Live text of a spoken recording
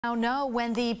Now know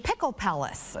when the Pickle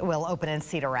Palace will open in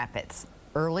Cedar Rapids.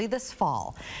 Early this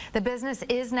fall. The business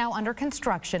is now under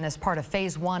construction as part of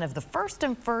phase 1 of the First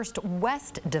and First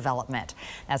West development.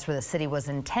 That's where the city was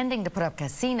intending to put up a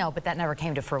casino, but that never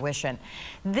came to fruition.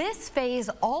 This phase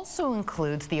also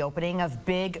includes the opening of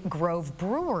Big Grove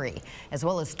Brewery, as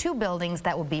well as 2 buildings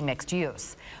that will be mixed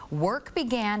use. Work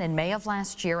began in May of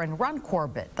last year, and Ron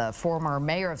Corbett, the former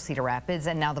mayor of Cedar Rapids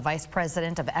and now the vice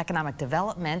president of economic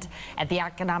development at the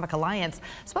Economic Alliance,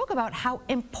 spoke about how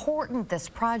important this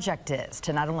project is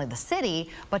to not only the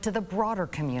city, but to the broader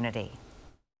community.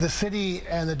 The city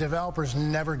and the developers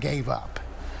never gave up.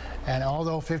 And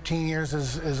although 15 years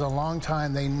is a long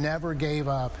time, they never gave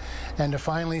up. And to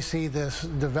finally see this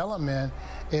development,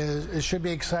 it should be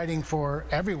exciting for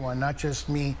everyone, not just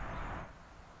me.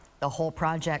 The whole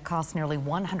project costs nearly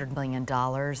 $100 million,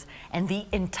 and the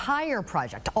entire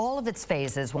project, all of its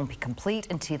phases, won't be complete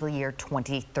until the year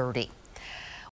 2030.